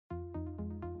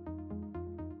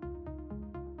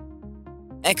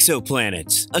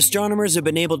Exoplanets. Astronomers have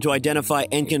been able to identify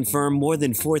and confirm more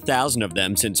than 4,000 of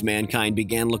them since mankind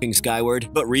began looking skyward,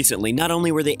 but recently not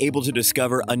only were they able to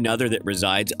discover another that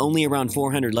resides only around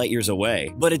 400 light-years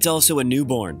away, but it's also a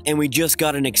newborn, and we just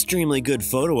got an extremely good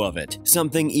photo of it,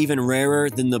 something even rarer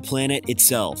than the planet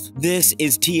itself. This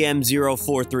is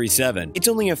TM0437. It's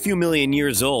only a few million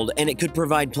years old, and it could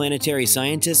provide planetary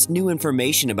scientists new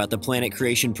information about the planet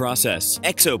creation process.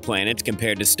 Exoplanets,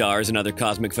 compared to stars and other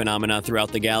cosmic phenomena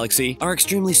throughout the galaxy, are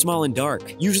extremely small and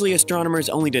dark. Usually astronomers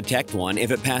only detect one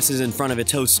if it passes in front of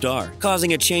its host star,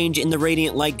 causing a change in the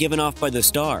radiant light given off by the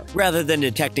star, rather than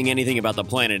detecting anything about the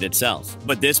planet itself.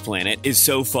 But this planet is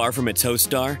so far from its host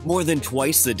star, more than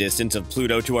twice the distance of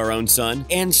Pluto to our own sun,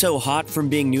 and so hot from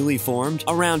being newly formed,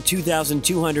 around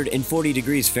 2,240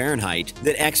 degrees Fahrenheit,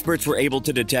 that experts were able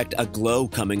to detect a glow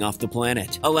coming off the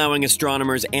planet, allowing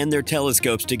astronomers and their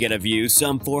telescopes to get a view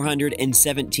some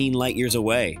 417 light-years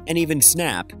away, and even snap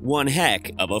one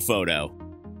heck of a photo.